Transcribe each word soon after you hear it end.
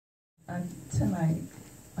Tonight,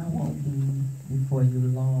 I won't be before you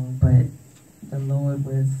long, but the Lord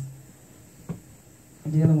was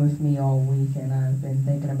dealing with me all week, and I've been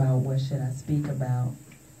thinking about what should I speak about.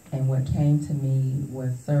 And what came to me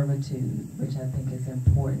was servitude, which I think is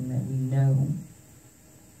important that we know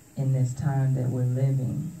in this time that we're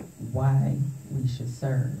living why we should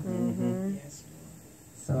serve. Mm-hmm. Yes.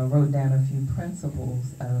 So I wrote down a few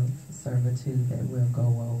principles of servitude that we'll go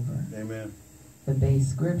over. Amen. The base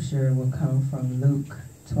scripture will come from Luke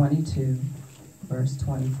 22, verse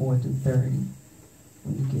 24 to 30.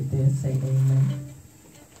 When you get there, say amen.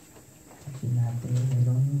 If you're not there, wait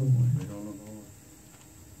on the Lord. Wait on the Lord.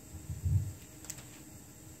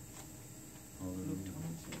 Hallelujah.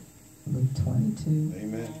 Luke 22,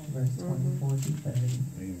 Amen. verse 24 to 30.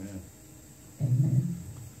 Amen. Amen.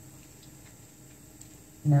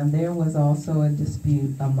 Now there was also a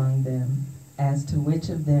dispute among them as to which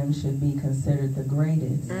of them should be considered the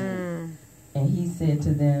greatest. And he said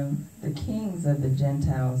to them, the kings of the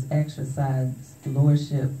Gentiles exercise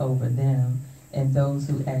lordship over them, and those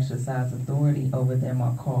who exercise authority over them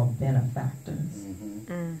are called benefactors.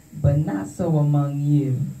 But not so among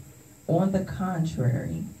you. On the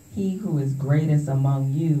contrary, he who is greatest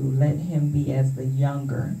among you, let him be as the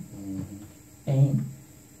younger, and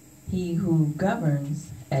he who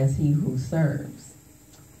governs as he who serves.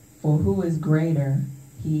 For who is greater,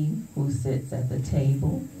 he who sits at the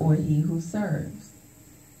table or he who serves?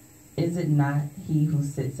 Is it not he who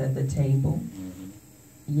sits at the table?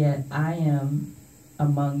 Yet I am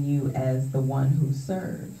among you as the one who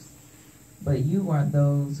serves. But you are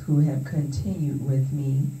those who have continued with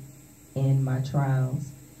me in my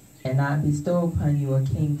trials, and I bestow upon you a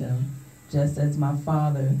kingdom, just as my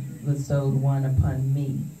Father bestowed one upon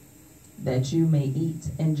me, that you may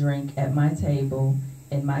eat and drink at my table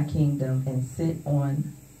in my kingdom and sit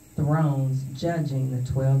on thrones judging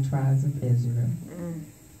the 12 tribes of Israel.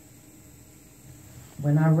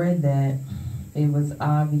 When I read that, it was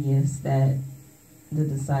obvious that the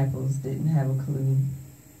disciples didn't have a clue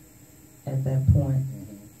at that point,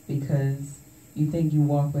 because you think you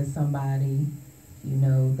walk with somebody, you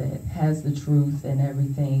know, that has the truth and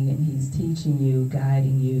everything, and he's teaching you,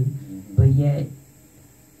 guiding you, but yet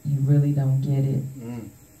you really don't get it.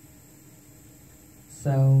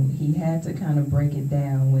 So he had to kind of break it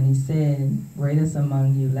down when he said, greatest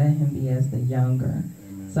among you, let him be as the younger.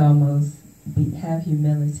 It's almost have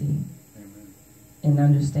humility in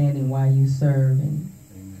understanding why you serve, and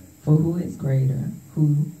for who is greater,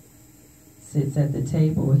 who sits at the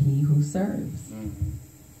table or he who serves.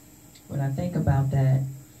 When I think about that,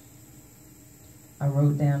 I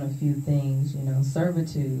wrote down a few things. You know,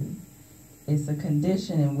 servitude is a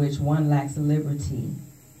condition in which one lacks liberty,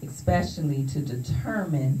 especially to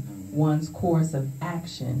determine one's course of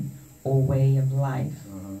action or way of life.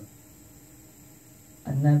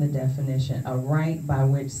 Another definition, a right by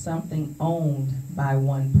which something owned by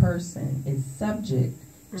one person is subject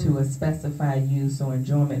to a specified use or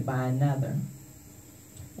enjoyment by another.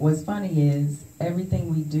 What's funny is everything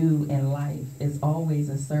we do in life is always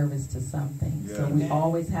a service to something. So we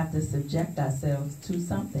always have to subject ourselves to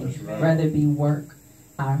something, whether it be work,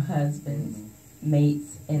 our husbands,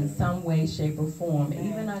 mates, in some way, shape, or form,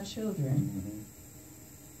 even our children.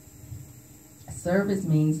 Service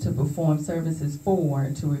means to perform services for,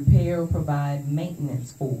 to repair or provide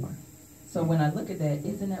maintenance for. So when I look at that,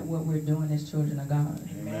 isn't that what we're doing as children of God?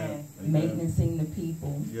 Maintaining the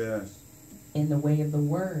people in the way of the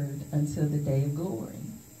word until the day of glory.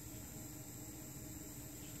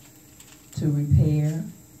 To repair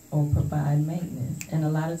or provide maintenance. And a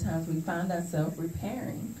lot of times we find ourselves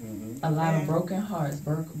repairing a lot of broken hearts,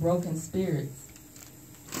 broken spirits.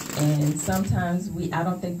 And sometimes I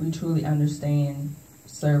don't think we truly understand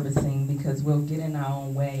servicing, because we'll get in our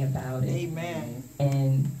own way about it.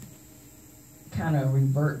 And kind of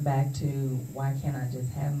revert back to, why can't I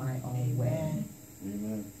just have my own way?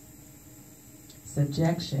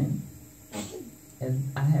 Subjection. As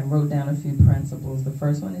I have wrote down a few principles. The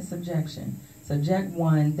first one is subjection. Subjection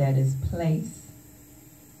one that is placed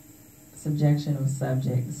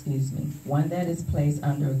one that is placed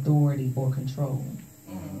under authority or control.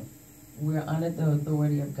 We're under the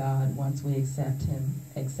authority of God once we accept him,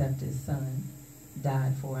 accept his son,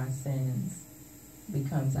 died for our sins,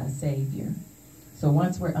 becomes our Savior. So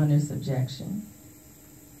once we're under subjection,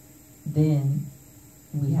 then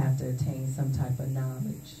we have to attain some type of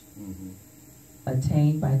knowledge.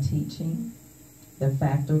 Attained by teaching, the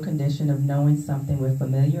fact or condition of knowing something with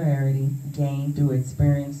familiarity, gained through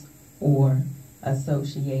experience or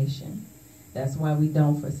association. That's why we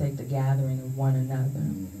don't forsake the gathering of one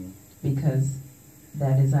another, because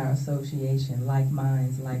That is our association, like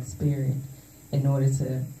minds, like spirit, in order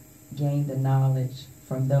to gain the knowledge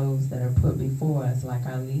from those that are put before us, like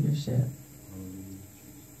our leadership.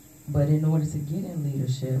 But in order to get in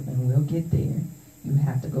leadership, and we'll get there, you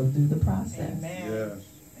have to go through the process. Amen. Yes.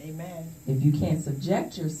 Amen. If you can't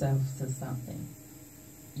subject yourself to something,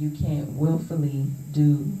 you can't willfully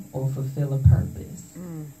do or fulfill a purpose.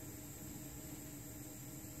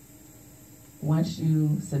 Once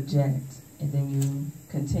you subject, and then you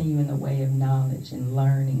continue in the way of knowledge and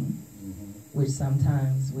learning, which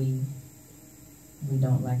sometimes we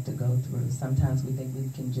don't like to go through. Sometimes we think we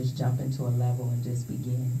can just jump into a level and just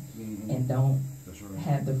begin, and don't That's right.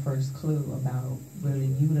 have the first clue about really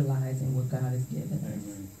utilizing what God has given us.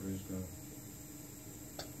 Amen. Praise God.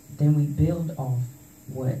 Then we build off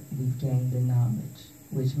what we've gained in knowledge,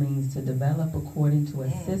 which means to develop according to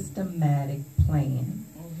a systematic plan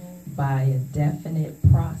by a definite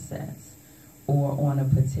process or on a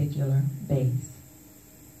particular base.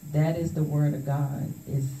 That is the Word of God.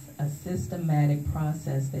 It's a systematic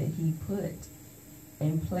process that He put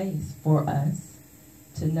in place for us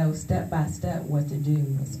to know step by step what to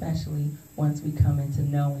do, especially once we come into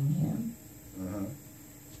knowing Him.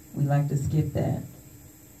 We like to skip that.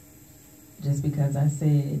 Just because I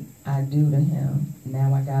said I do to Him,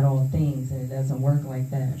 now I got all things, and it doesn't work like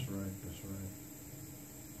that. That's right. That's right.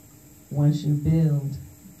 Once you build,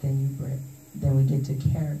 then we get to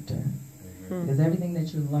character. Because everything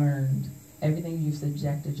that you learned, everything you've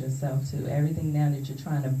subjected yourself to, everything now that you're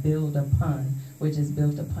trying to build upon, which is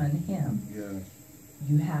built upon Him, Yes.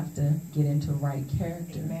 you have to get into right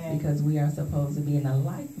character. Amen. Because we are supposed to be in the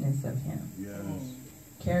likeness of Him. Yes.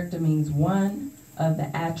 Character means one of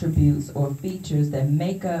the attributes or features that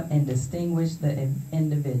make up and distinguish the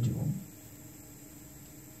individual.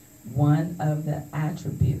 One of the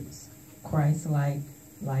attributes, Christ-like,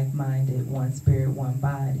 like-minded, one spirit, one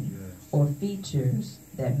body, Yes. or features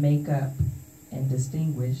that make up and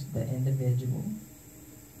distinguish the individual.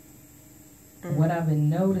 What I've been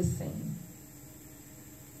noticing,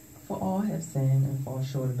 for all have sinned and fall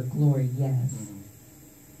short of the glory, yes.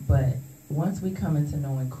 But once we come into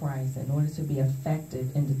knowing Christ, in order to be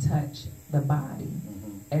effective and to touch the body,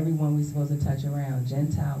 everyone we're supposed to touch around,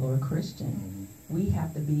 Gentile or Christian, we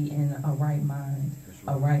have to be in a right mind,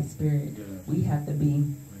 a right spirit. Yes. We have to be Thank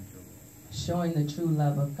you, Lord. showing the true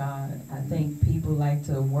love of God. I think people like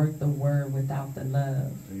to work the word without the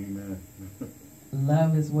love. Amen.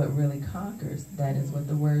 Love is what really conquers. That is what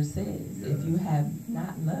the word says. Yes. If you have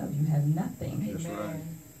not love, you have nothing. That's right.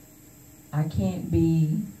 I can't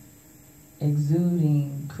be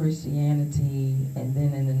exuding Christianity and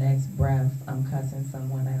then in the next breath I'm cussing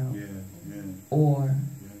someone out. Yeah. Yeah. Or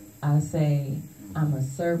Yeah. I say I'm a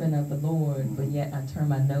servant of the Lord, but yet I turn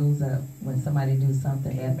my nose up when somebody do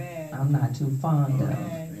something that I'm not too fond of.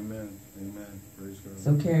 Amen. Amen. Praise God.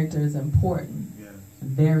 So character is important, Yes.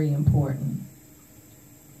 very important.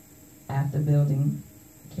 After building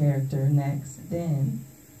character next, then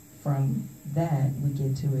from that we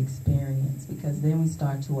get to experience, because then we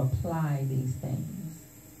start to apply these things.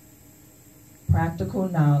 Practical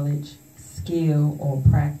knowledge, skill, or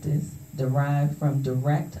practice derived from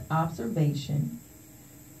direct observation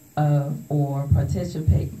of or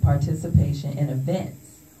participation in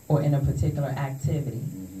events or in a particular activity.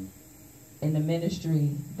 In the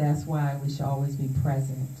ministry, that's why we should always be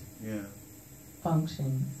present. Yeah.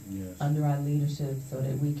 Functions Yes. under our leadership so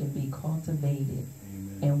that we can be cultivated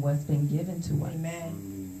in what's been given to us.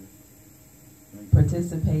 Amen.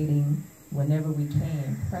 Participating whenever we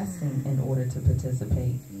can, pressing in order to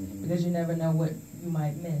participate. Because you never know what you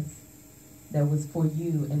might miss that was for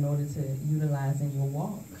you in order to utilize in your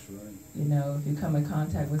walk. That's right. You know, if you come in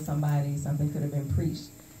contact with somebody, something could have been preached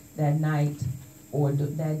that night or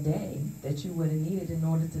that day that you would have needed in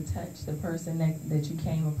order to touch the person that you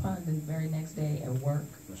came upon the very next day at work,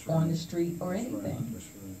 That's right. on the street, or That's anything. Right. That's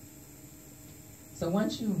right. So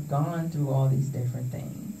once you've gone through all these different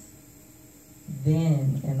things,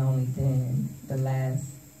 then and only then, the last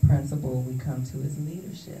principle we come to is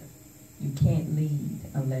leadership. You can't lead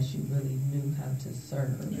unless you really knew how to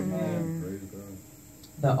serve. Amen. Praise God.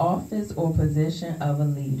 The office or position of a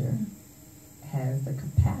leader has the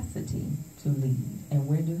capacity to lead. And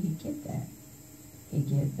where do he get that? He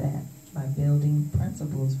gets that by building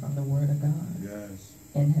principles from the Word of God. Yes.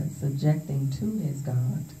 And him subjecting to his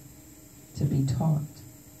God to be taught.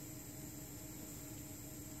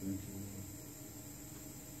 Thank you,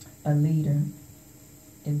 A leader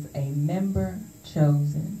is a member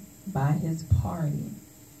chosen by his party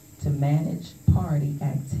to manage party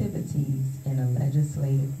activities in a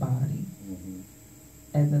legislative body.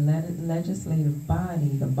 as a legislative body,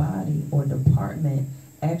 the body or department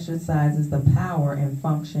exercises the power and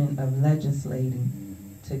function of legislating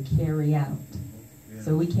to carry out. Yeah.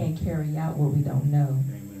 So we can't carry out what we don't know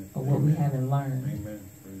Amen. or what we haven't learned. Amen.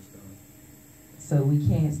 Praise God. So we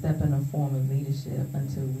can't step in a form of leadership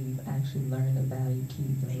until we've actually learned the value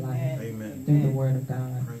keys of life Amen. through the Word of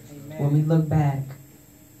God. Praise God. When we look back,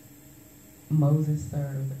 Moses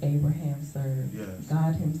served, Abraham served, Yes.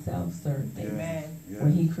 God himself served. Yes. Yes.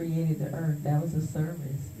 When he created the earth, that was a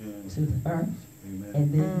service Yes. to the earth. Amen.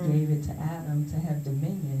 And then he gave it to Adam to have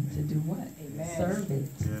dominion, to do what? Amen. Serve it.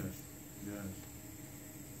 Yes. Yes.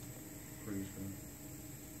 Praise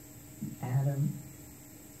God. Adam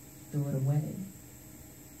threw it away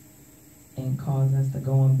and caused us to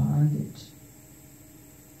go in bondage.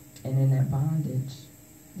 And in that bondage,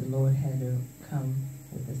 the Lord had to come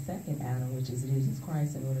with the second Adam, which is Jesus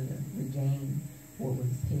Christ, in order to regain what was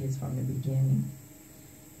his from the beginning.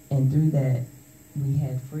 And through that, we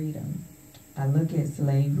had freedom. I look at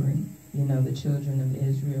slavery, the children of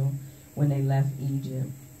Israel, when they left Egypt,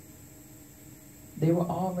 they were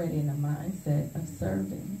already in a mindset of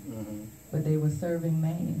serving, but they were serving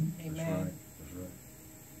man. Amen. That's right. That's right.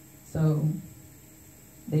 So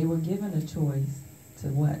they were given a choice to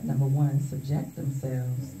what? Number one, subject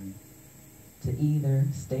themselves to either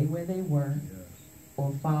stay where they were Yes.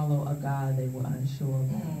 or follow a God they were unsure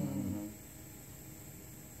about. Mm-hmm.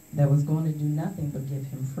 That was going to do nothing but give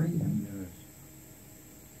him freedom. Yes.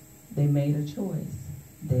 They made a choice.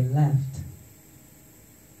 They left.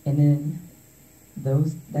 And then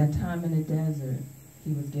that time in the desert,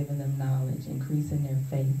 he was giving them knowledge, increasing their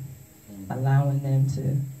faith, allowing them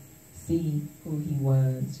to see who he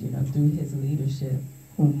was, through his leadership,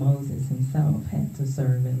 whom Moses himself had to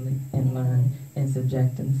serve and learn and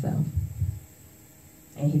subject himself.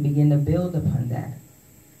 And he began to build upon that.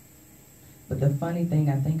 But the funny thing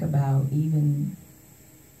I think about, even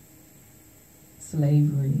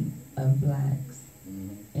slavery of blacks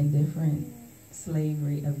in different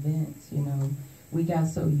slavery events, we got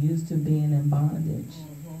so used to being in bondage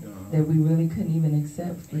that we really couldn't even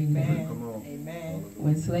accept freedom. Amen. Come on. Amen.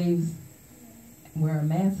 When slaves were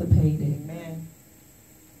emancipated, Amen.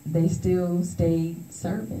 they still stayed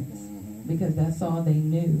servants because that's all they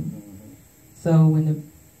knew. So when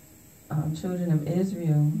the children of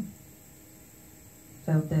Israel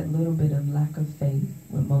felt that little bit of lack of faith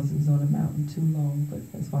when Moses was on the mountain too long, but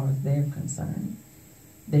as far as they're concerned,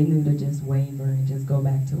 they knew to just waver and just go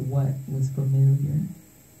back to what was familiar.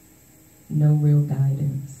 No real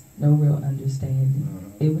guidance, no real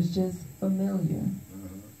understanding. It was just familiar.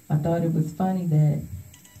 I thought it was funny that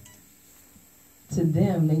to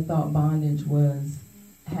them, they thought bondage was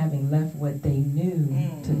having left what they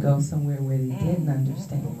knew to go somewhere where they didn't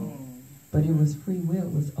understand. But it was free will.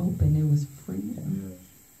 It was open. It was freedom. Yes.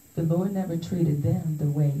 The Lord never treated them the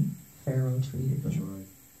way Pharaoh treated them. That's right.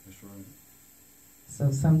 That's right.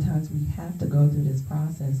 So sometimes we have to go through this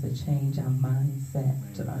process to change our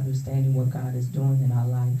mindset to understanding what God is doing in our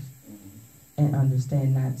life and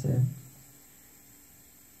understand not to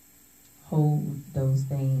hold those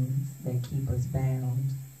things that keep us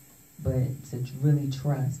bound, but to really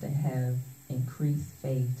trust and have increased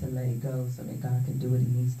faith to let it go so that God can do what he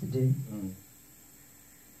needs to do.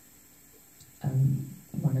 I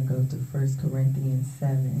want to go to 1 Corinthians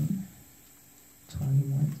 7,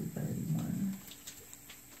 21 to 31.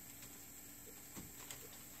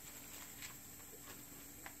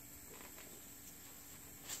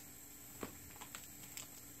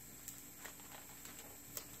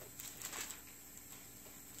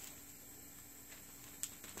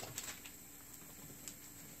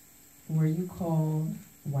 Were you called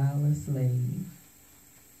while a slave?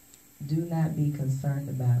 Do not be concerned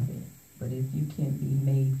about it, but if you can be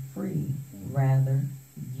made free, rather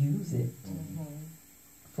use it.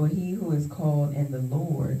 For he who is called in the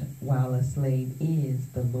Lord while a slave is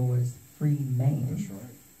the Lord's free man. That's right.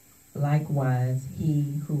 Likewise,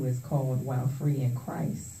 he who is called while free in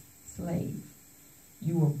Christ, slave.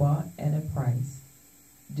 You were bought at a price.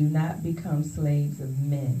 Do not become slaves of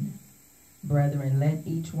men. Brethren, let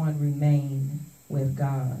each one remain with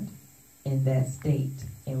God in that state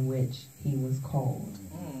in which he was called.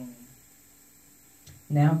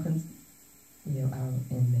 Now, I'll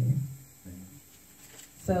end there.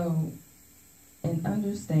 So, in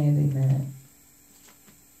understanding that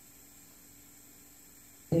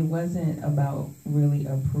it wasn't about really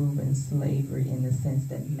approving slavery in the sense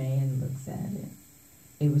that man looks at it.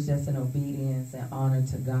 It was just an obedience and honor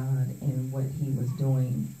to God in what he was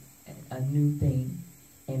doing, a new thing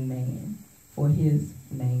in man for his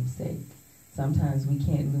name's sake. sometimes we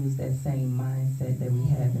can't lose that same mindset that we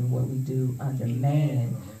have in what we do under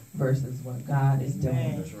man versus what God is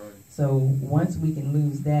doing. That's right. So once we can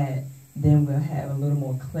lose that, then we'll have a little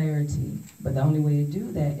more clarity. But the only way to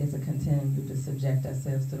do that is to continue to subject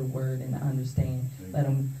ourselves to the Word and to understand. Amen. Let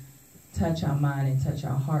Him touch our mind and touch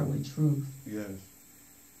our heart with truth. Yes.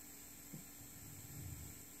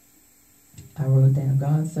 I wrote down,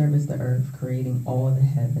 God serviced the earth, creating all the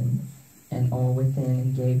heavens and all within,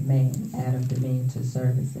 and gave man, Adam, dominion to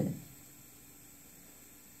service it.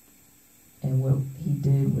 And what he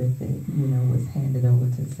did with it, was handed over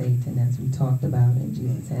to Satan, as we talked about, and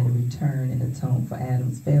Jesus had to return and atone for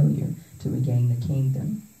Adam's failure to regain the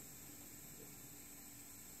kingdom.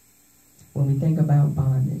 When we think about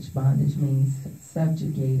bondage, bondage means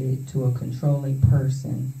subjugated to a controlling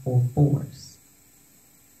person or force.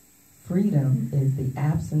 Freedom is the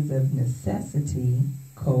absence of necessity,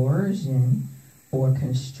 coercion, or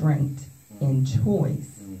constraint in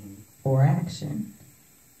choice or action.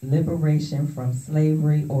 Liberation from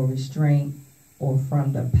slavery or restraint or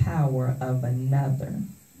from the power of another.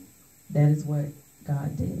 That is what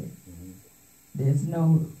God did. There's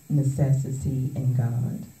no necessity in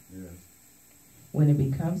God. Yes. When it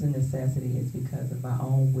becomes a necessity, it's because of our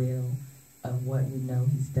own will of what we know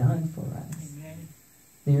He's done for us. Amen.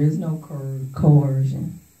 There is no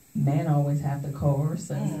coercion. Man always have to coerce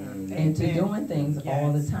us into Amen. doing things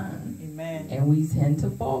all the Yes. time. Amen. And we tend to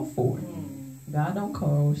fall for it. God don't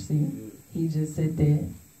coerce you. He just sit there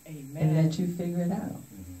Amen. and let you figure it out.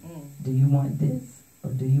 Mm. Do you want this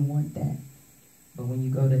or do you want that? But when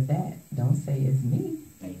you go to that, don't say it's me.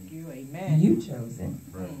 Thank you. Amen. You chosen.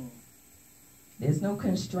 Right. There's no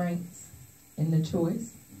constraints in the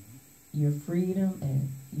choice. You're freedom and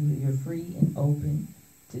you're free and open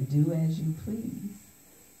to do as you please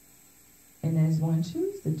and as one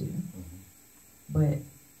choose to do. But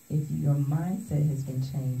if your mindset has been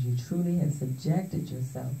changed, you truly have subjected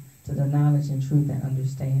yourself to the knowledge and truth and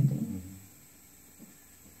understanding,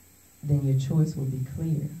 then your choice will be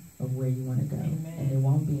clear of where you want to go. Amen. And there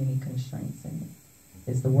won't be any constraints in it.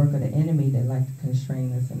 It's the work of the enemy that like to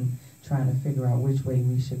constrain us and trying to figure out which way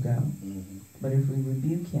we should go. But if we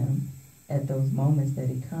rebuke him at those moments that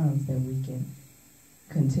he comes, then we can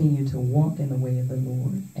continue to walk in the way of the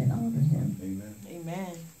Lord and honor him. Amen.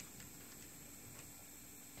 Amen.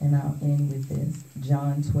 And I'll end with this.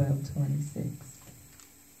 John 12:26.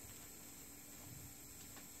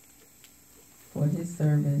 For his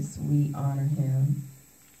service, we honor him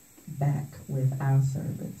back with our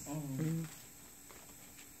service. Mm.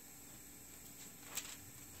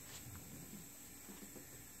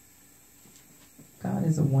 God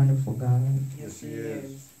is a wonderful God. Yes, he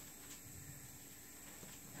is.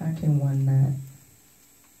 How can one not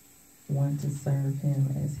want to serve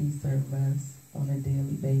him as he served us on a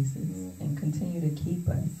daily basis and continue to keep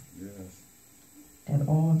us at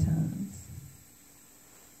all times?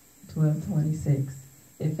 12:26.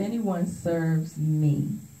 If anyone serves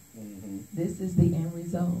me, this is the end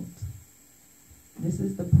result. This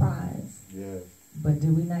is the prize. Yes. But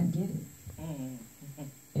do we not get it? Mm.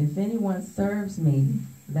 If anyone serves me,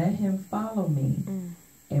 let him follow me.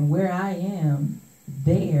 And where I am,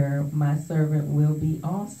 there my servant will be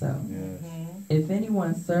also. Yes. If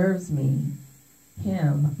anyone serves me,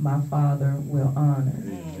 him my Father will honor.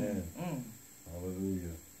 Amen.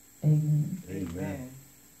 Hallelujah. Amen. Amen.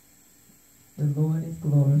 The Lord is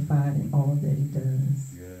glorified in all that he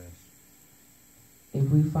does. Yes. If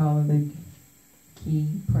we follow the key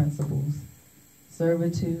principles,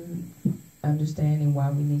 servitude, understanding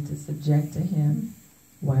why we need to subject to him,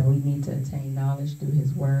 why we need to attain knowledge through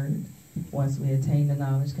his word. Once we attain the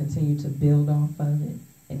knowledge, continue to build off of it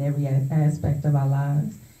in every aspect of our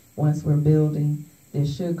lives. Once we're building,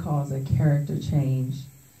 this should cause a character change.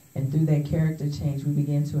 And through that character change, we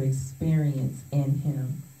begin to experience in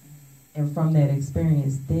him. And from that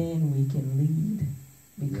experience, then we can lead,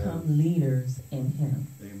 become leaders in him.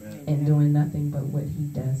 Amen. And doing nothing but what he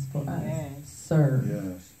does for Amen. us. Serve.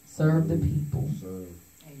 Yes. Serve the people. Serve.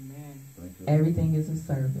 Amen. Thank you. Everything is a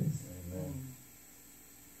service. Amen.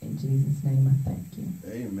 In Jesus' name, I thank you.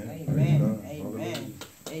 Amen. Amen. Praise God. Amen.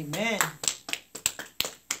 Hallelujah. Amen.